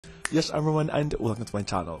Yes, I'm Roman and welcome to my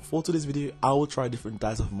channel. For today's video, I will try different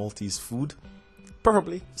types of Maltese food,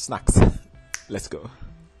 preferably snacks. Let's go.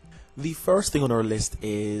 The first thing on our list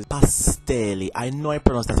is pastelli. I know I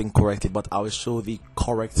pronounced that incorrectly, but I will show the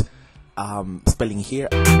correct spelling here.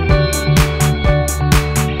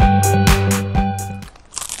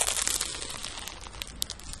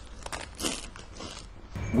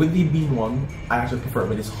 With the bean one, I actually prefer it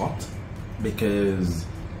when it's hot because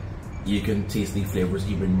you can taste the flavors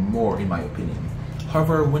even more, in my opinion.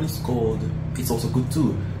 However, when it's cold, it's also good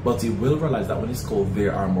too, but you will realize that when it's cold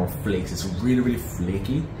there are more flakes. It's really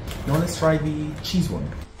flaky. Now let's try the cheese one.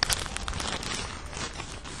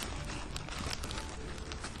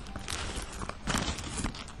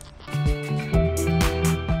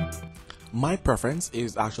 My preference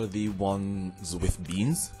is actually the ones with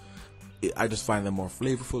beans. I just find them more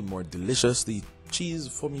flavorful, more delicious. The cheese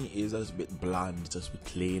for me is a little bit bland, just a bit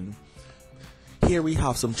plain. Here we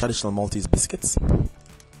have some traditional Maltese biscuits.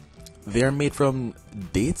 They're made from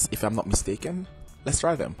dates, if I'm not mistaken. Let's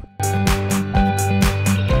try them.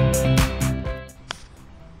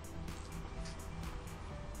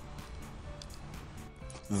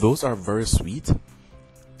 Those are very sweet.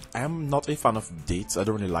 I am not a fan of dates, I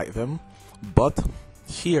don't really like them, but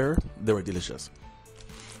here they were delicious.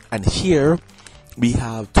 And here we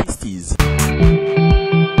have twisties.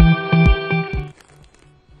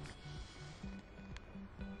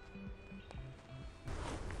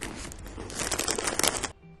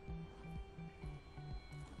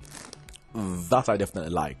 That I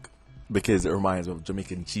definitely like because it reminds me of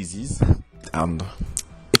Jamaican cheesies and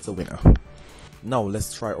it's a winner. Now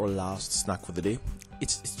let's try our last snack for the day.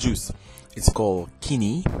 It's juice. It's called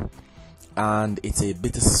kini and it's a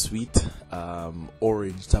bittersweet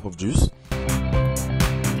orange type of juice.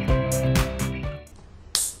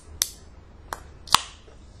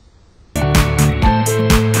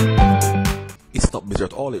 It's not bitter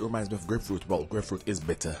at all. It reminds me of grapefruit. Well, grapefruit is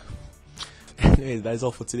bitter. Anyways, that is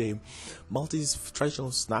all for today. Maltese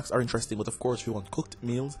traditional snacks are interesting, but of course if you want cooked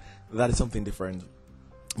meals, that is something different.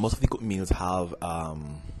 Most of the cooked meals have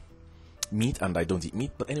meat, and I don't eat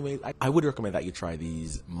meat, but anyway, I would recommend that you try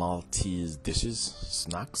these Maltese dishes,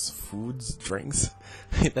 snacks, foods, drinks.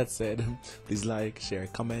 That said, please like, share,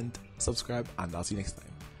 comment, subscribe, and I'll see you next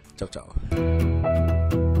time. Ciao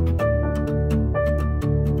ciao.